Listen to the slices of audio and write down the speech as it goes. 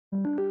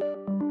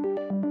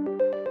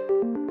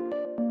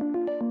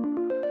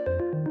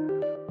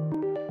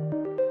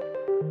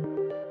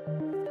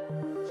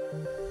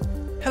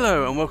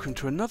Hello and welcome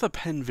to another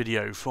pen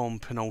video from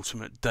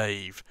Penultimate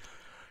Dave.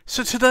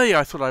 So today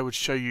I thought I would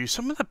show you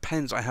some of the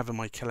pens I have in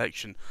my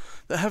collection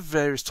that have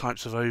various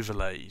types of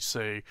overlays.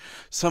 So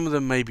some of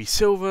them may be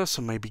silver,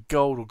 some may be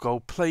gold or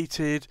gold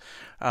plated,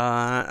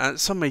 and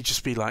some may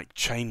just be like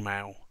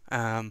chainmail.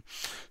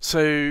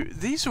 So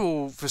these are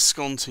all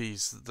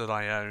Viscontis that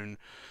I own,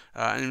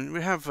 and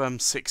we have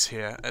 6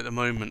 here at the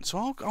moment,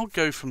 so I'll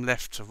go from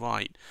left to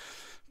right.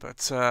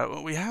 But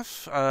we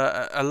have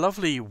a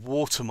lovely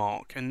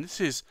watermark, and this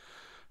is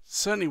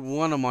certainly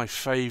one of my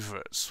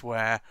favourites,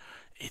 where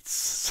it's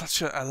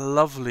such a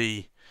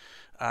lovely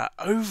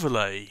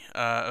overlay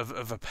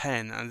of a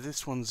pen, and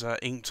this one's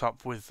inked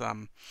up with, at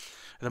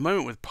the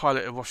moment, with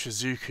Pilot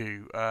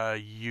Iroshizuku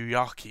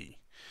Yuyaki.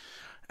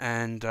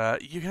 And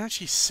you can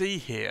actually see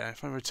here,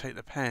 if I rotate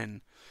the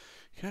pen,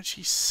 you can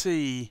actually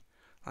see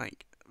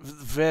like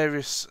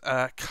various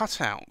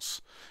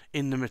cutouts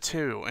in the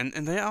material, and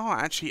they are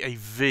actually a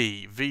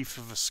V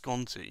for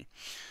Visconti.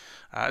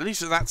 At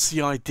least that's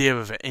the idea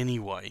of it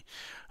anyway.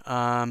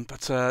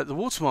 But the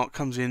watermark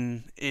comes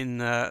in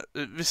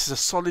this is a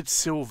solid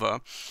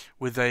silver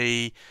with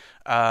a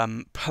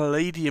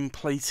palladium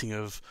plating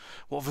of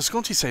what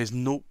Visconti say is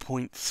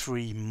 0.3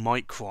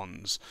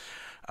 microns,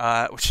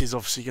 which is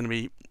obviously going to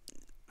be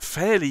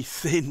fairly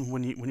thin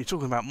when you're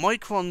talking about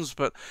microns,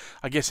 but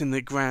I guess in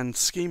the grand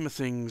scheme of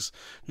things,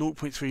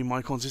 0.3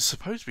 microns is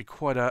supposed to be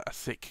quite a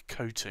thick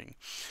coating.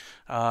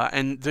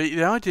 And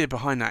the idea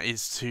behind that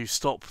is to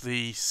stop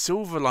the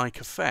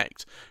silver-like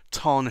effect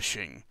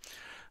tarnishing.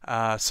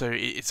 So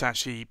it's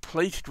actually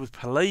plated with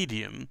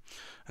palladium,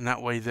 and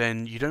that way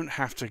then you don't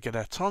have to get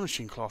a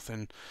tarnishing cloth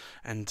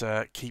and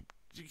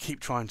keep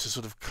trying to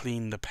sort of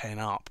clean the pen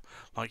up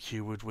like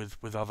you would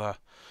with other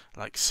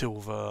like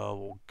silver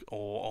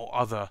or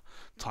other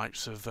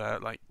types of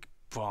like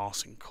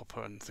brass and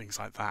copper and things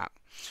like that.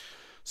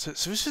 So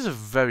this is a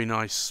very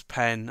nice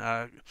pen.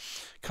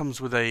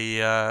 Comes with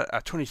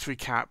a 23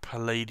 carat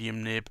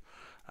palladium nib.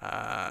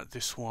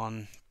 This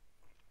one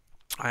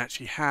I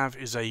actually have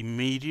is a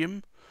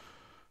medium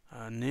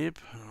nib.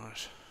 I'll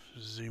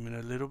zoom in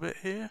a little bit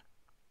here.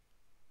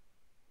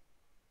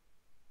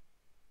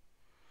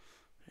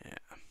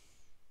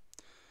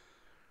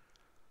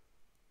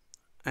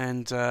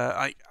 And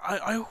I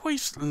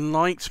always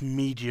liked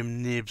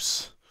medium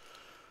nibs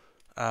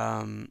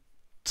to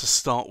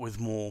start with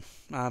more,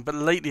 but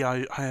lately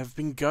I have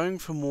been going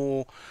for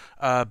more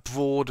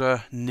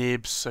broader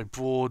nibs, so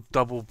broad,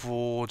 double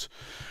broad,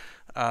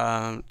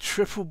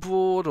 triple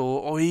broad,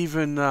 or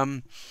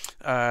even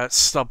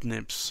stub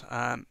nibs.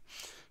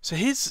 So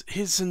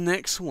here's the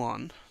next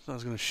one that I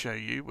was going to show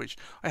you, which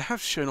I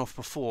have shown off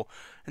before,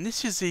 and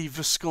this is the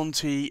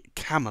Visconti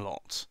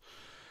Camelot.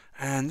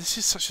 And this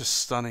is such a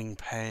stunning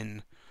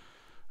pen,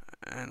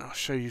 and I'll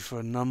show you for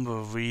a number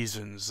of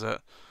reasons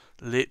that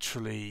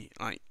literally,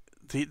 like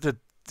the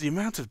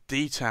amount of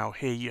detail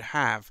here you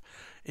have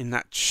in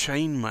that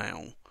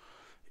chainmail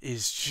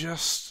is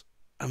just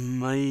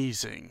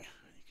amazing.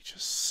 You can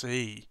just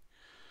see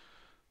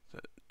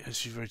that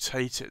as you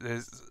rotate it,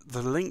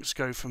 the links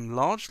go from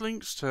large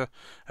links to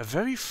a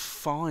very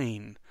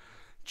fine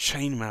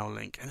chainmail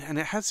link, and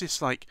it has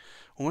this like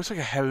almost like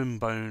a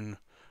herringbone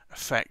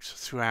effect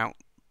throughout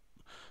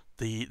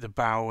the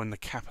barrel and the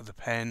cap of the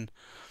pen,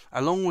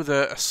 along with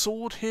a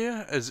sword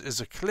here as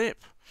a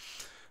clip,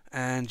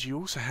 and you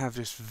also have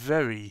this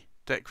very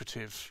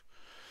decorative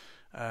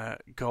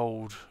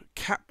gold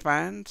cap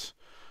band,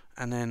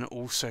 and then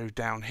also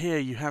down here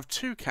you have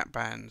 2 cap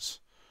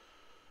bands.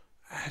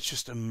 It's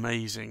just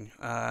amazing.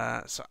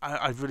 So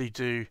I really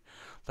do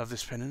love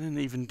this pen, and then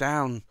even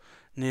down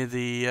near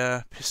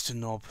the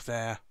piston knob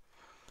there,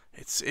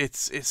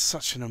 it's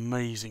such an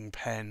amazing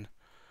pen.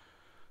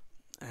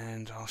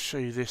 And I'll show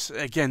you this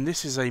again.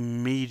 This is a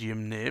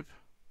medium nib,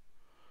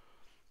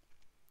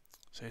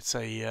 so it's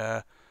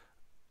a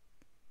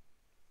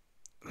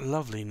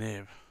lovely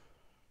nib.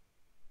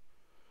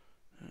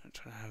 I'm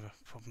trying to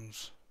have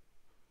problems.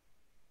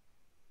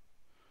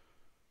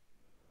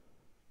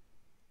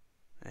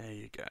 There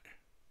you go.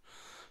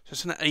 So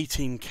it's an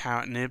 18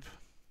 carat nib,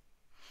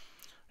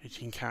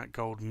 18 carat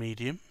gold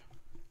medium.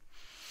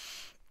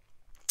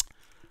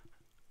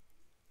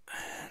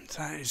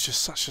 That is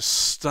just such a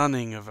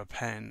stunning of a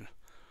pen.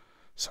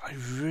 So I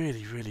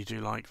really do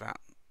like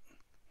that.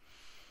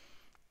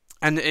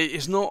 And it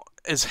is not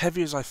as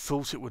heavy as I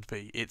thought it would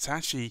be. It's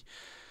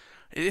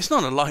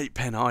not a light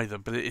pen either,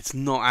 but it's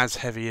not as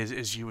heavy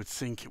as you would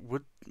think it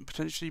would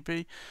potentially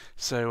be.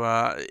 So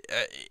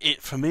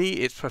for me,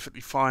 it's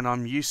perfectly fine.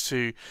 I'm used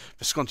to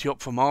Visconti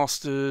Opera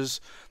Masters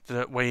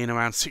that weigh in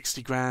around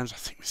 60 grams. I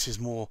think this is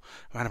more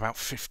around about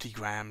 50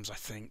 grams, I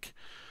think.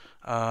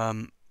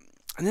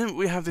 And then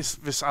we have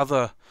this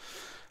other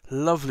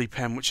lovely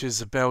pen, which is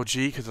the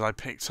Belgica that I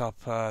picked up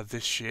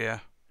this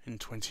year in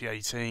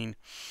 2018.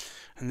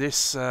 And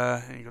this,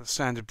 you've got a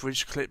standard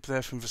bridge clip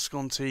there from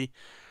Visconti,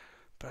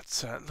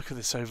 but look at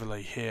this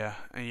overlay here,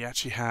 and you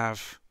actually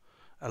have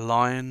a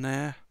lion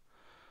there,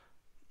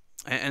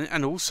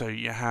 and also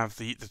you have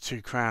the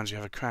 2 crowns. You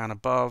have a crown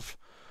above,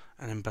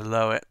 and then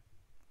below it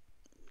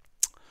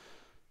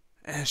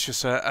It's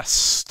just a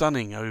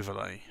stunning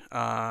overlay,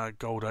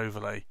 gold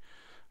overlay,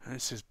 and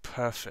this is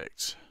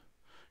perfect.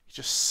 You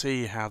just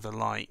see how the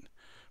light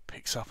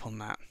picks up on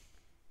that.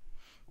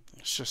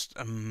 It's just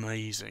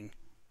amazing.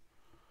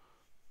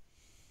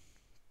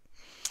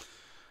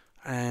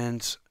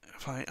 And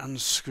if I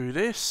unscrew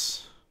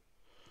this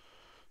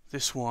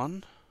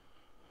one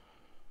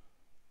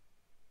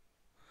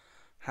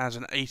has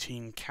an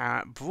 18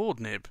 carat broad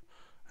nib,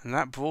 and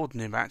that broad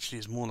nib actually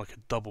is more like a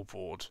double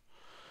broad.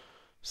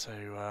 So,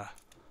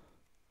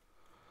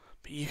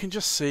 but you can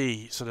just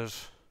see sort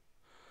of,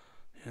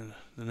 you know,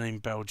 the name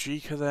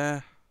Belgica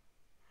there,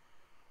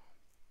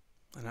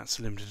 and that's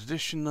a limited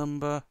edition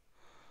number.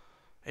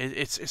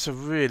 It's a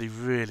really,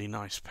 really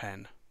nice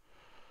pen.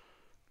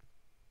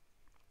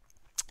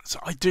 So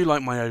I do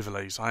like my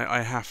overlays.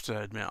 I have to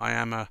admit, I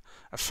am a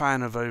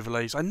fan of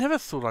overlays. I never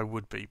thought I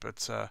would be,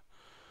 but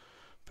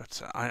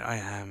I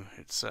am.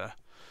 It's and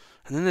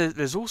then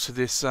there's also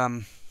this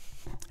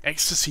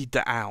Ecstasy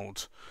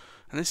d'Aude,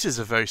 and this is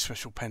a very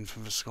special pen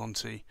from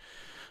Visconti.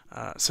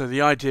 So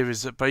the idea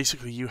is that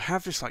basically you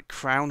have this like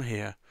crown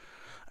here,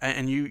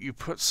 and you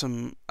put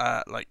some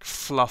like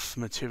fluff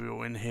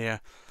material in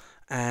here,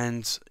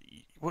 and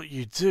what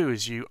you do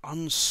is you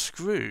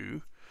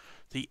unscrew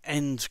the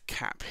end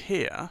cap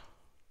here,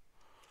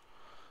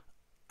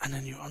 and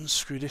then you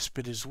unscrew this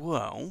bit as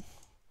well,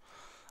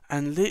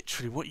 and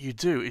literally what you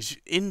do is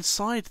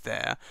inside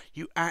there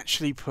you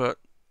actually put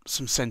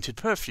some scented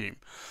perfume,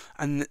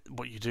 and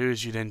what you do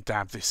is you then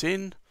dab this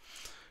in,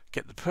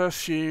 get the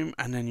perfume,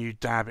 and then you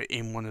dab it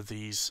in one of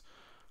these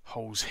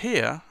holes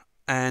here,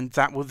 and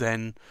that will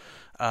then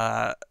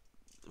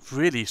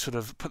really sort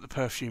of put the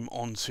perfume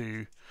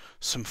onto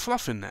some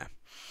fluff in there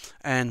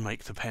and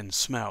make the pen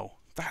smell.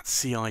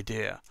 That's the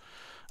idea.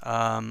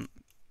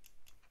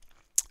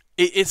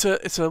 It's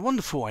a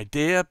wonderful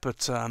idea, but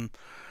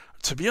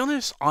to be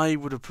honest, I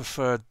would have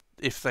preferred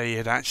if they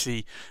had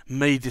actually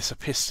made this a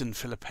piston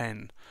filler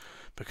pen,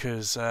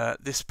 because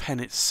this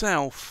pen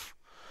itself,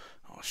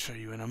 I'll show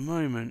you in a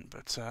moment,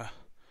 but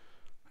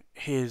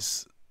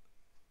here's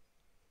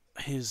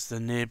the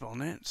nib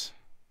on it.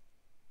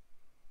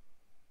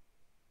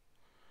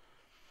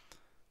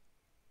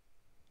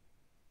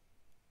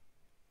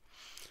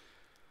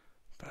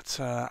 But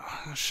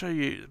I'll show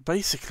you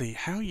basically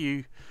how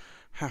you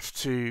have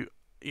to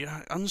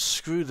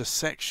unscrew the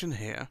section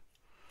here,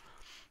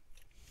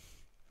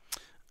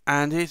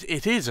 and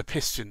it is a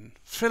piston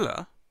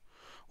filler,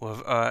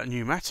 or a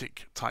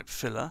pneumatic type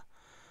filler,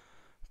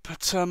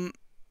 but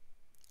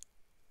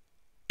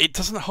it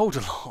doesn't hold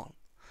a lot.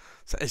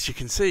 So as you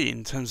can see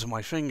in terms of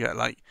my finger,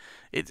 like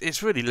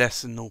it's really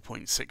less than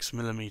 0.6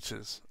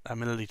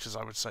 milliliters,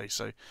 I would say.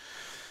 So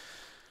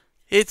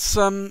it's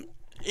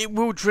it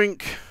will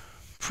drink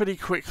pretty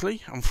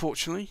quickly,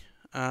 unfortunately,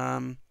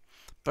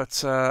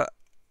 but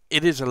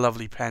it is a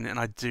lovely pen, and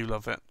I do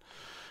love it.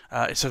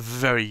 It's a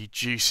very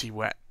juicy,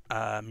 wet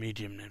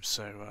medium nib,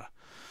 so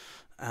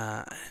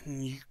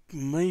and you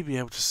may be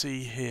able to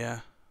see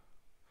here.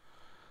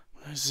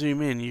 When I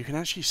zoom in, you can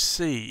actually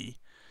see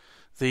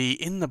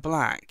in the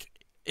black.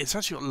 It's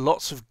actually got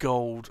lots of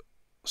gold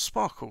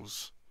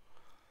sparkles.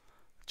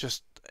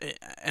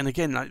 And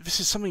again, like, this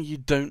is something you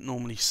don't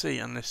normally see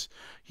unless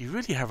you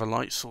really have a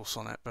light source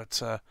on it,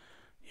 but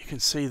you can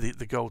see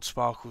the gold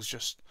sparkles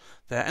just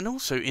there, and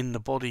also in the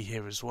body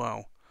here as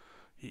well.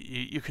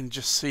 You can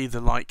just see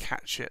the light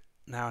catch it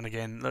now and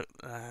again. Look,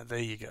 there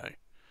you go.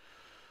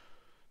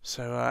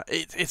 So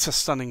it's a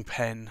stunning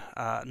pen,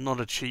 not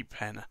a cheap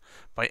pen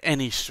by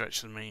any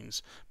stretch of the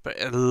means,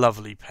 but a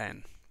lovely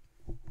pen.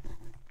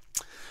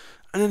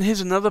 And then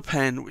here's another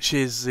pen, which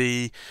is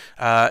the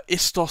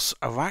Istos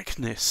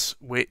Arachnis,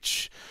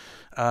 which,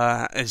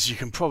 as you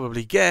can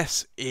probably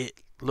guess, it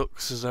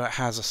looks as though it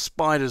has a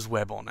spider's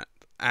web on it.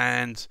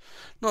 And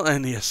not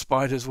only a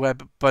spider's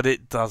web, but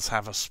it does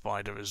have a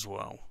spider as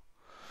well.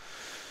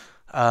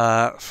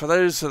 For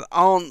those that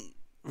aren't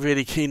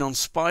really keen on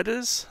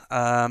spiders,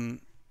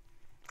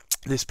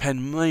 this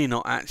pen may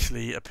not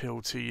actually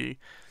appeal to you,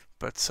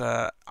 but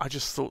I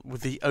just thought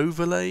with the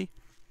overlay,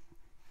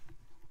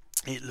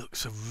 it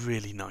looks a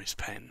really nice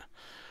pen,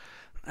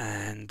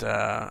 and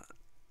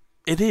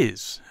it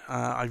is.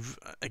 I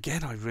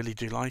really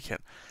do like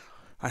it.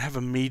 I have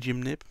a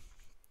medium nib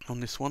on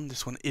this one.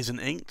 This one isn't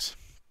inked,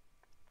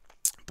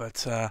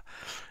 but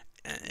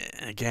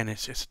again,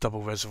 it's a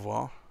double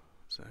reservoir.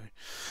 So,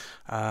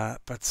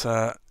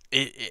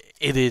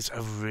 it is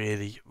a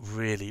really,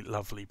 really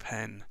lovely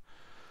pen.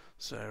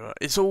 So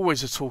it's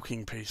always a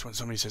talking piece when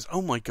somebody says,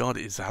 "Oh my God,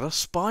 is that a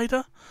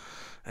spider?"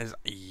 And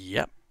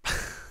yep.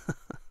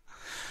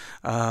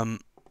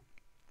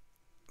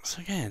 So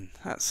again,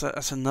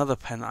 that's another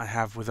pen I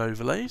have with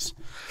overlays,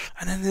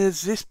 and then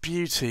there's this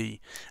beauty,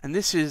 and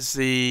this is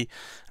the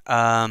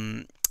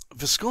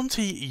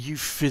Visconti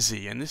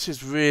Uffizi, and this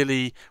is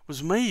really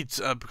was made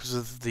because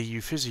of the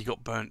Uffizi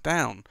got burnt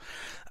down,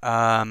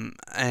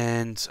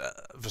 and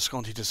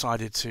Visconti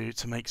decided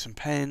to make some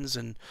pens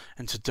and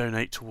to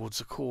donate towards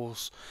the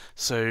cause.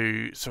 So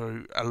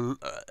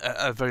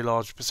a very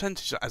large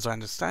percentage, as I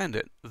understand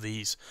it, of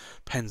these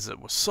pens that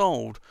were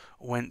sold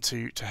went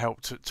to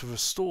help to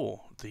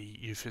restore the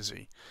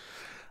Uffizi.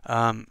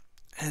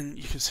 And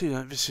you can see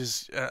that this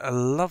is a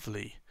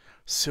lovely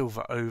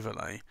silver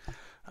overlay.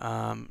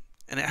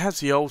 And it has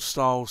the old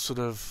style sort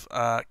of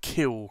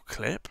kill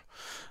clip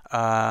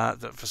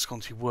that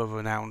Visconti were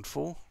renowned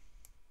for.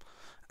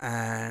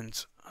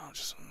 And I'll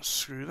just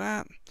unscrew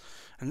that.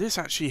 And this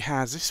actually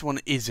has, this one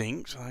is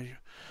inked. I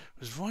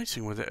was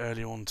writing with it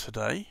earlier on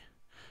today,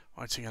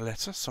 writing a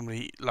letter.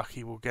 Somebody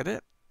lucky will get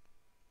it.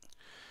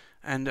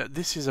 And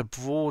this is a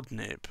broad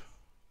nib.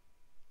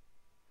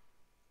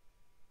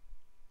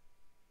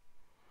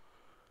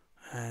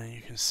 And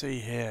you can see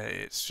here,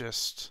 it's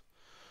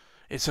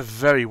a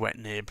very wet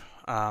nib,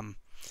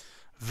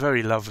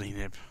 very lovely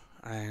nib,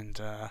 and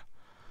that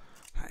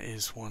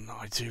is one that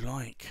I do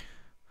like.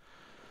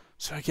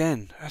 So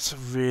again, that's a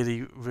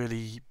really,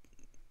 really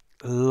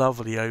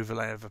lovely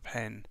overlay of a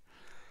pen,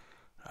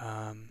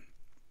 and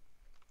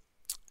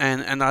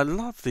I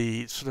love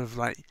the sort of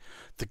like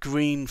the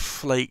green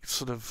flaked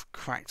sort of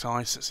cracked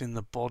ice that's in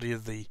the body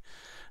of the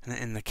and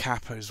in the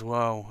cap as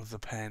well of the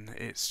pen.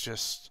 It's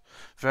just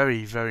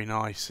very, very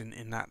nice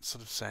in that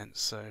sort of sense.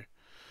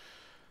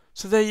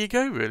 So there you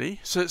go, really.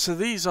 So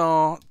these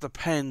are the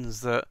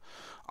pens that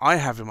I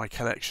have in my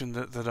collection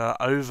that are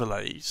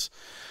overlays,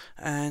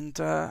 and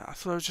I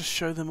thought I would just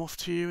show them off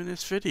to you in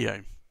this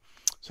video.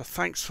 So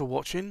thanks for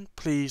watching.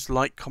 Please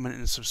like, comment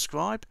and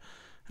subscribe,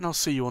 and I'll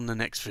see you on the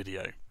next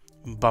video.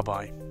 Bye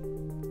bye.